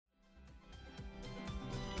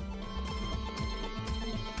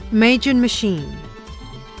Major Machine,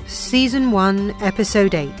 Season 1,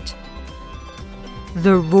 Episode 8.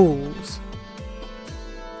 The Rules.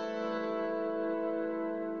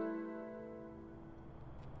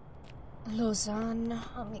 Lausanne,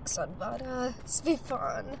 Alexandra,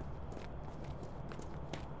 Svifan.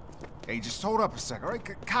 Hey, just hold up a sec, alright?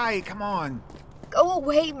 Kai, come on. Go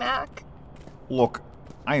away, Mac. Look,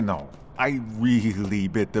 I know. I really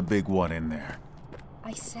bit the big one in there.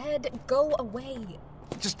 I said go away.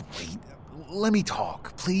 Just wait. Let me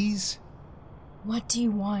talk, please. What do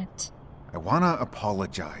you want? I wanna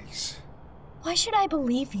apologize. Why should I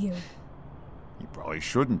believe you? You probably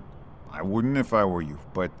shouldn't. I wouldn't if I were you,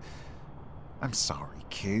 but I'm sorry,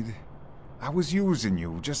 kid. I was using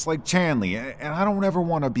you, just like Chanley, and I don't ever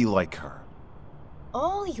want to be like her.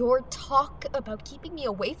 All your talk about keeping me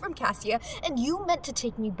away from Cassia, and you meant to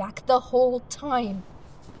take me back the whole time.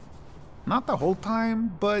 Not the whole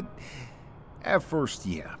time, but at first,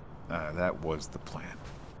 yeah. That was the plan.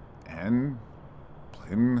 And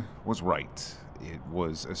Plynn was right. It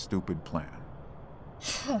was a stupid plan.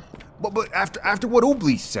 but after what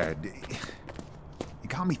Oobleigh said, it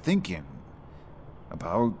got me thinking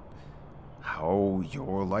about how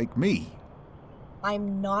you're like me.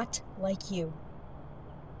 I'm not like you.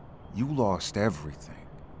 You lost everything.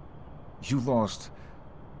 You lost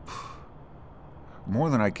more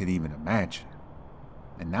than I could even imagine.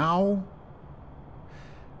 And now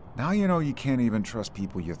you know you can't even trust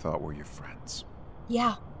people you thought were your friends.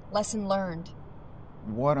 Yeah, lesson learned.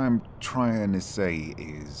 What I'm trying to say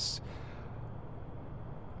is,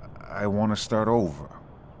 I want to start over.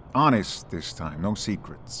 Honest this time, no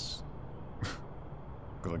secrets.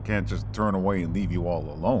 Because I can't just turn away and leave you all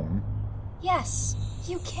alone. Yes,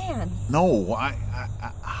 you can. No,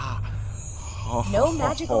 No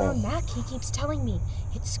magic around Mac, he keeps telling me.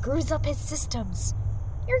 It screws up his systems.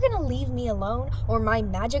 You're gonna leave me alone, or my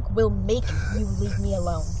magic will make you leave me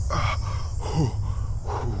alone.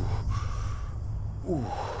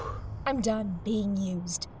 I'm done being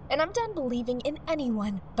used, and I'm done believing in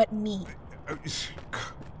anyone but me.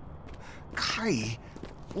 Kai,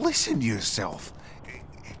 listen to yourself.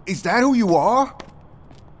 Is that who you are?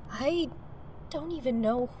 I don't even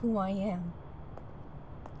know who I am.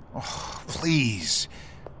 Oh, please,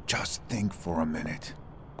 just think for a minute.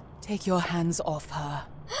 Take your hands off her.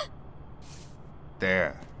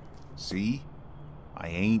 There. See? I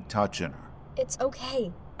ain't touching her. It's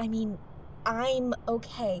okay. I mean, I'm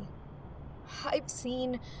okay. I've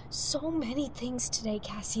seen so many things today,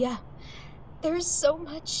 Cassia. There's so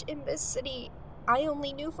much in this city I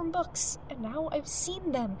only knew from books, and now I've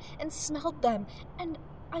seen them and smelled them, and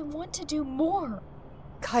I want to do more.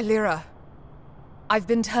 Kylira, I've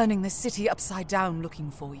been turning this city upside down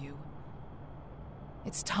looking for you.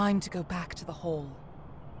 It's time to go back to the hall.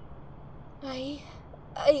 I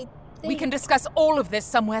think... We can discuss all of this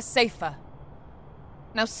somewhere safer.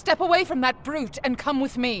 Now step away from that brute and come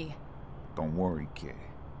with me. Don't worry, kid.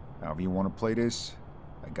 However you want to play this,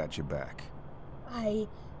 I got your back. I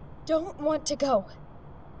don't want to go.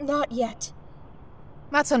 Not yet.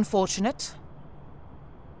 That's unfortunate.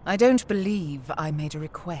 I don't believe I made a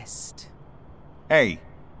request. Hey,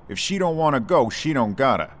 if she don't want to go, she don't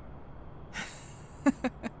gotta.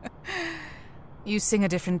 You sing a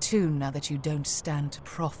different tune now that you don't stand to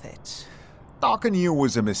profit. Talking to you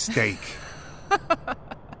was a mistake.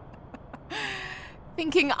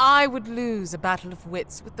 Thinking I would lose a battle of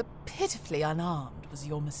wits with the pitifully unarmed was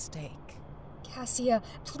your mistake. Cassia,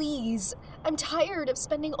 please. I'm tired of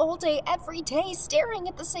spending all day, every day, staring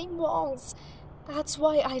at the same walls. That's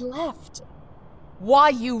why I left. Why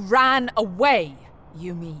you ran away,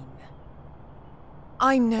 you mean?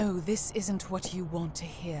 I know this isn't what you want to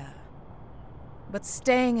hear. But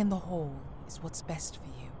staying in the hall is what's best for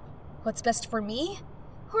you. What's best for me?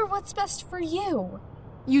 Or what's best for you?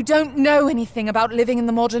 You don't know anything about living in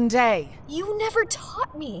the modern day. You never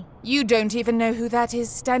taught me. You don't even know who that is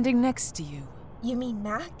standing next to you. You mean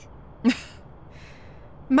Mac?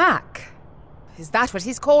 Mac? Is that what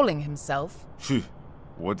he's calling himself?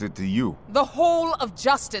 What's it to you? The Hall of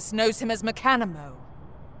Justice knows him as Mechanimo.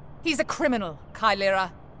 He's a criminal,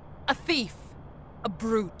 Kylira. A thief. A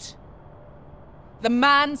brute. The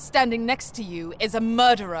man standing next to you is a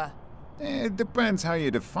murderer. It depends how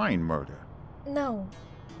you define murder. No,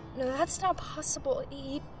 that's not possible.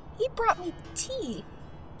 He brought me tea.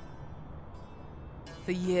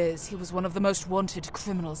 For years, he was one of the most wanted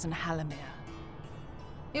criminals in Halimere.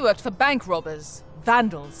 He worked for bank robbers,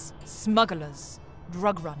 vandals, smugglers,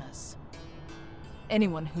 drug runners.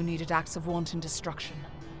 Anyone who needed acts of wanton destruction.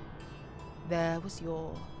 There was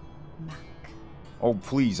your Mac. Oh,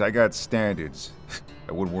 please, I got standards.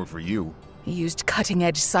 That wouldn't work for you. He used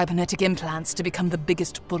cutting-edge cybernetic implants to become the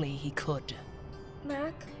biggest bully he could.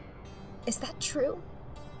 Mac, is that true?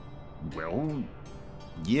 Well,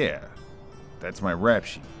 yeah. That's my rap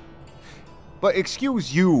sheet. But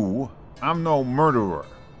excuse you, I'm no murderer.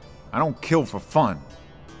 I don't kill for fun.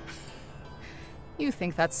 You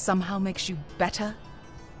think that somehow makes you better?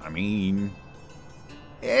 I mean,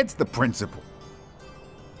 it's the principle.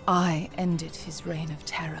 I ended his reign of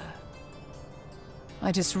terror.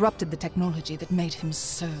 I disrupted the technology that made him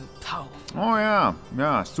so powerful. Oh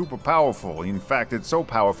yeah, super powerful. In fact, it's so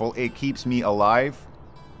powerful it keeps me alive.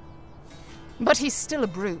 But he's still a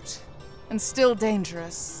brute, and still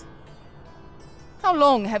dangerous. How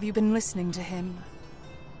long have you been listening to him?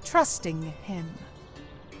 Trusting him,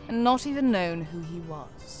 and not even known who he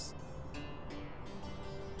was?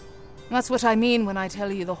 That's what I mean when I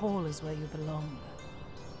tell you the hall is where you belong.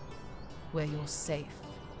 Where you're safe.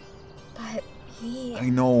 But he... I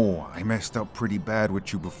know, I messed up pretty bad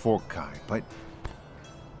with you before, Kai, but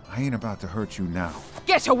I ain't about to hurt you now.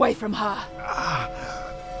 Get away from her!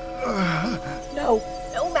 No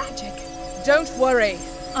magic. Don't worry.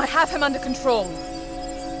 I have him under control.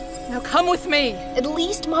 Now come with me. At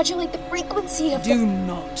least modulate the frequency of Do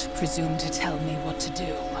not presume to tell me what to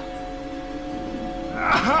do.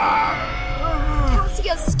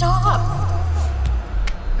 Cassia, stop!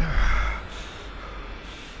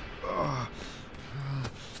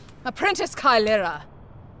 Apprentice Kylera,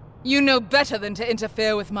 you know better than to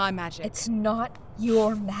interfere with my magic. It's not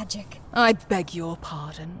your magic. I beg your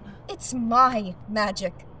pardon. It's my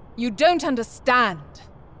magic. You don't understand.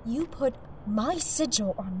 You put my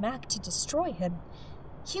sigil on Mac to destroy him.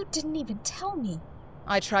 You didn't even tell me.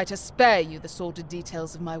 I try to spare you the sordid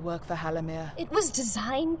details of my work for Halimir. It was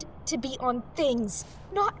designed to be on things,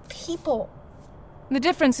 not people. The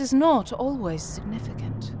difference is not always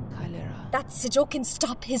significant, Kylera. That sigil can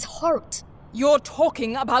stop his heart. You're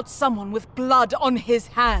talking about someone with blood on his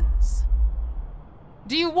hands.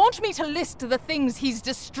 Do you want me to list the things he's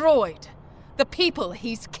destroyed? The people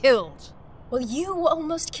he's killed? Well, you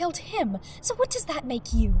almost killed him, so what does that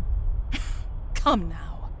make you? Come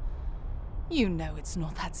now. You know it's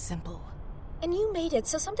not that simple. And you made it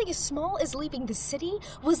so something as small as leaving the city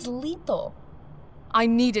was lethal. I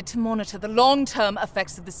needed to monitor the long-term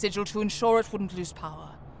effects of the sigil to ensure it wouldn't lose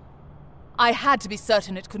power. I had to be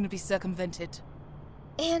certain it couldn't be circumvented.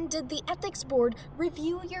 And did the ethics board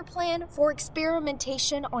review your plan for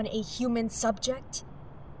experimentation on a human subject?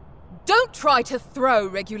 Don't try to throw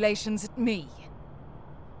regulations at me.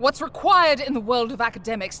 What's required in the world of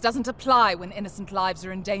academics doesn't apply when innocent lives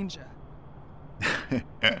are in danger.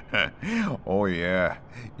 Oh yeah,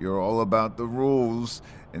 you're all about the rules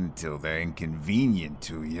until they're inconvenient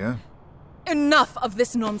to you. Enough of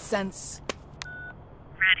this nonsense.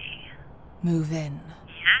 Ready. Move in.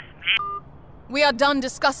 Yes, ma'am. We are done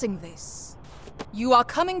discussing this. You are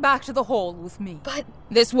coming back to the hall with me. But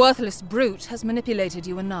This worthless brute has manipulated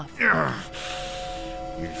you enough.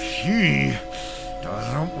 If she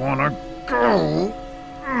doesn't want to go,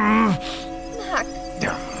 Mac,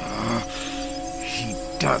 she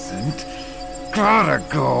doesn't gotta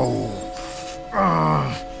go.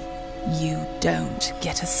 You don't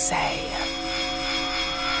get a say.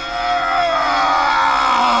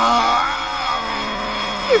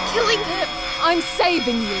 you're killing him. I'm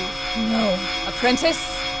saving you. No. Apprentice,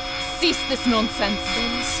 cease this nonsense.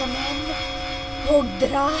 Bensamen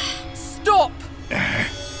Hodra. Stop!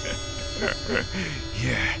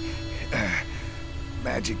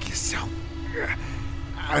 Magic yourself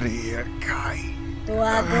out of here, Kai.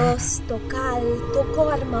 Toagos tokal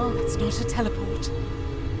tokorma. It's not a teleport.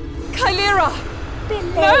 Kylera!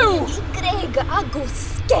 Belen ikreg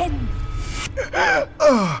agusken.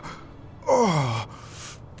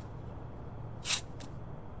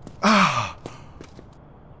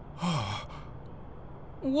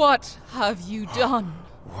 What have you done?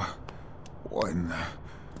 What in the...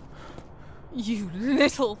 You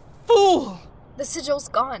little fool! The sigil's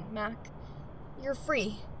gone, Mac. You're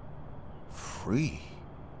free. Free?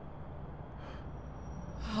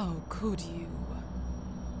 How could you?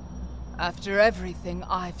 After everything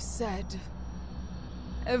I've said,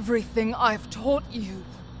 everything I've taught you,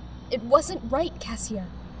 It wasn't right, Cassia.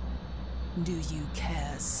 do you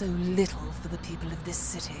care so little for the people of this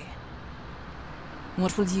city?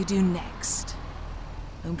 What will you do next?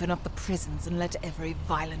 Open up the prisons and let every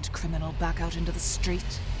violent criminal back out into the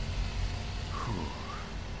street?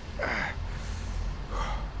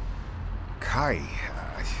 Kai,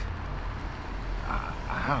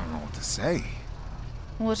 I don't know what to say.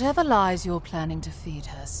 Whatever lies you're planning to feed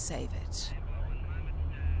her, save it.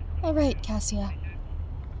 All right, Cassia.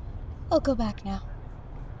 I'll go back now.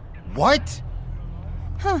 What?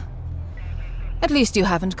 At least you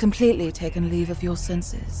haven't completely taken leave of your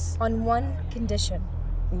senses. On one condition.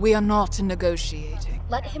 We are not negotiating.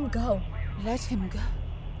 Let him go. Let him go?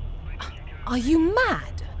 Are you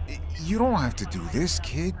mad? You don't have to do this,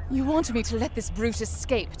 kid. You want me to let this brute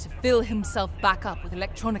escape to fill himself back up with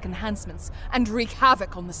electronic enhancements and wreak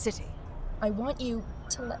havoc on the city? I want you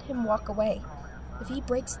to let him walk away. If he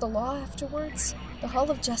breaks the law afterwards, the Hall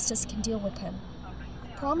of Justice can deal with him.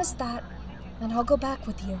 Promise that, and I'll go back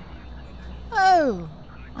with you. Oh,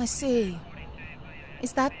 I see.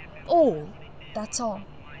 Is that all? That's all.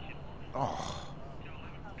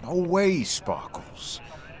 No way, Sparkles.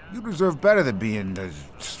 You deserve better than being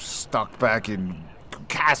stuck back in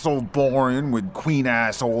Castle Bourne with Queen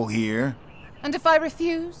Asshole here. And if I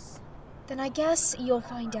refuse? Then I guess you'll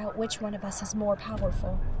find out which one of us is more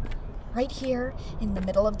powerful. Right here, in the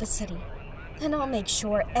middle of the city. And I'll make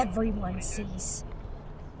sure everyone sees.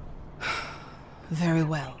 Very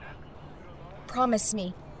well. Promise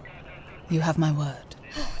me. You have my word.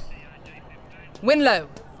 Winlow!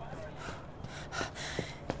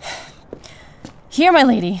 Here, my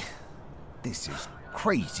lady. This is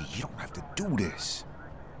crazy. You don't have to do this.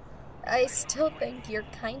 I still think you're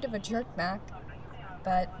kind of a jerk, Mac.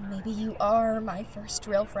 But maybe you are my first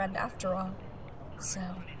real friend after all. So,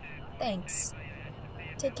 thanks.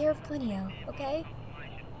 Take care of Plinio, okay?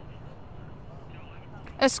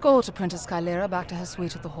 Escort Apprentice Kylera back to her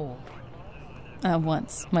suite at the hall.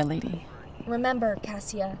 Once, my lady. Remember,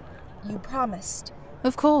 Cassia, you promised.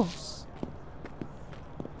 Of course.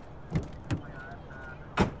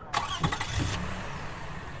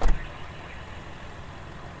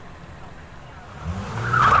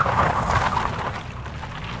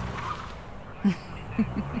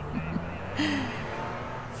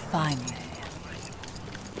 Finally.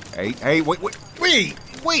 Hey,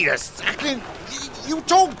 wait a second. You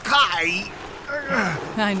told Kai.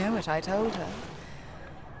 I know what I told her.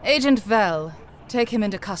 Agent Vel, take him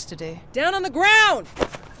into custody. Down on the ground!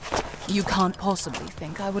 You can't possibly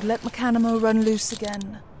think I would let Mechanimo run loose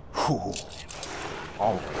again. Whew.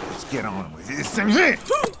 All right, let's get on with this thing.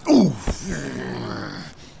 Oof.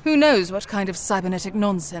 Who knows what kind of cybernetic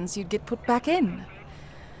nonsense you'd get put back in?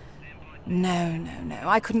 No,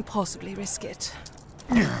 I couldn't possibly risk it.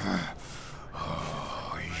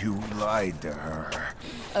 Oh, you lied to her.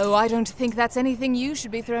 Oh, I don't think that's anything you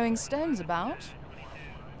should be throwing stones about.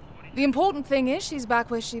 The important thing is she's back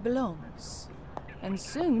where she belongs. And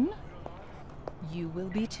soon, you will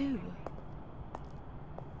be too.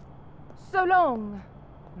 So long,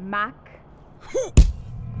 Mac.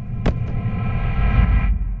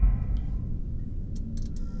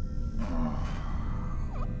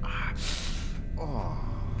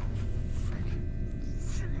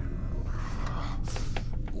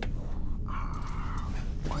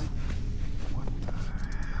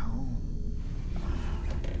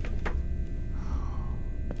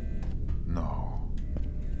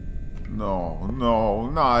 No,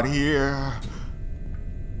 not here.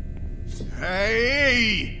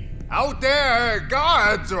 Hey! Out there,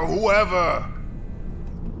 guards or whoever!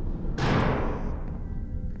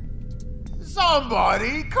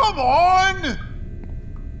 Somebody, come on!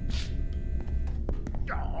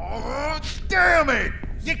 Oh, damn it!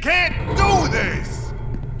 You can't do this!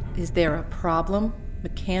 Is there a problem,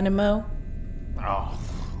 Mechanimo?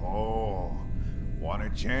 Oh, one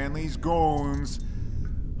of Chanley's goons.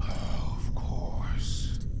 Of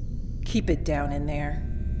course. Keep it down in there.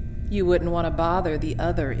 You wouldn't want to bother the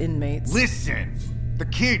other inmates. Listen, the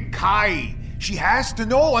kid, Kai, she has to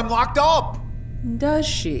know I'm locked up. Does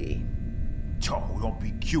she? Oh, don't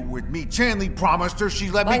be cute with me. Chanley promised her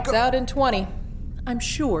she'd let me Lights go. out in 20. I'm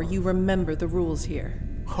sure you remember the rules here.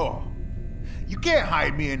 Oh, you can't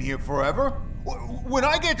hide me in here forever. When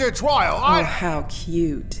I get to trial, Oh, how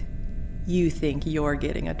cute. You think you're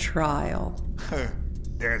getting a trial.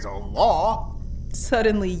 There's a law.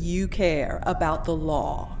 Suddenly you care about the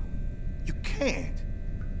law. You can't.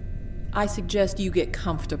 I suggest you get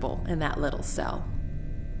comfortable in that little cell.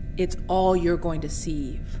 It's all you're going to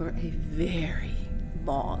see for a very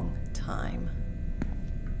long time.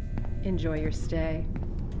 Enjoy your stay.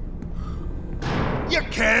 You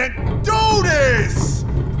can't do this!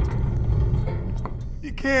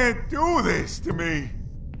 You can't do this to me.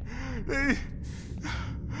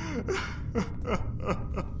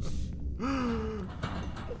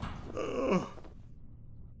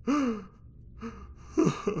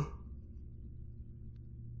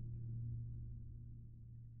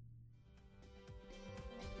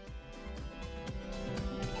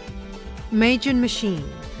 Major Machine,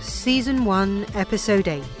 Season 1, Episode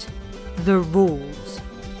 8, The Rules.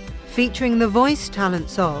 featuring the voice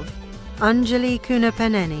talents of Anjali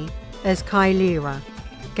Kunapaneni as Kylera,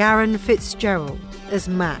 Garen Fitzgerald as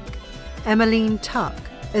Mac, Emmeline Tuck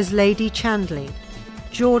as Lady Chandley,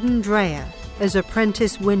 Jordan Dreyer as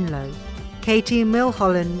Apprentice Winlow, Katie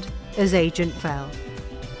Milholland as Agent Vel.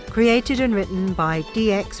 Created and written by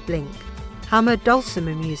DX Blink. Hammer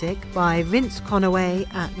dulcimer music by Vince Conaway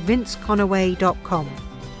at vinceconaway.com.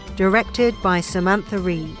 Directed by Samantha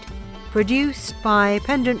Reed. Produced by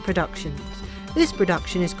Pendant Productions. This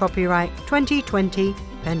production is copyright 2020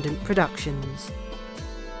 Pendant Productions.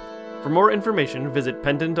 For more information, visit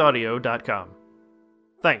pendantaudio.com.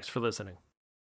 Thanks for listening.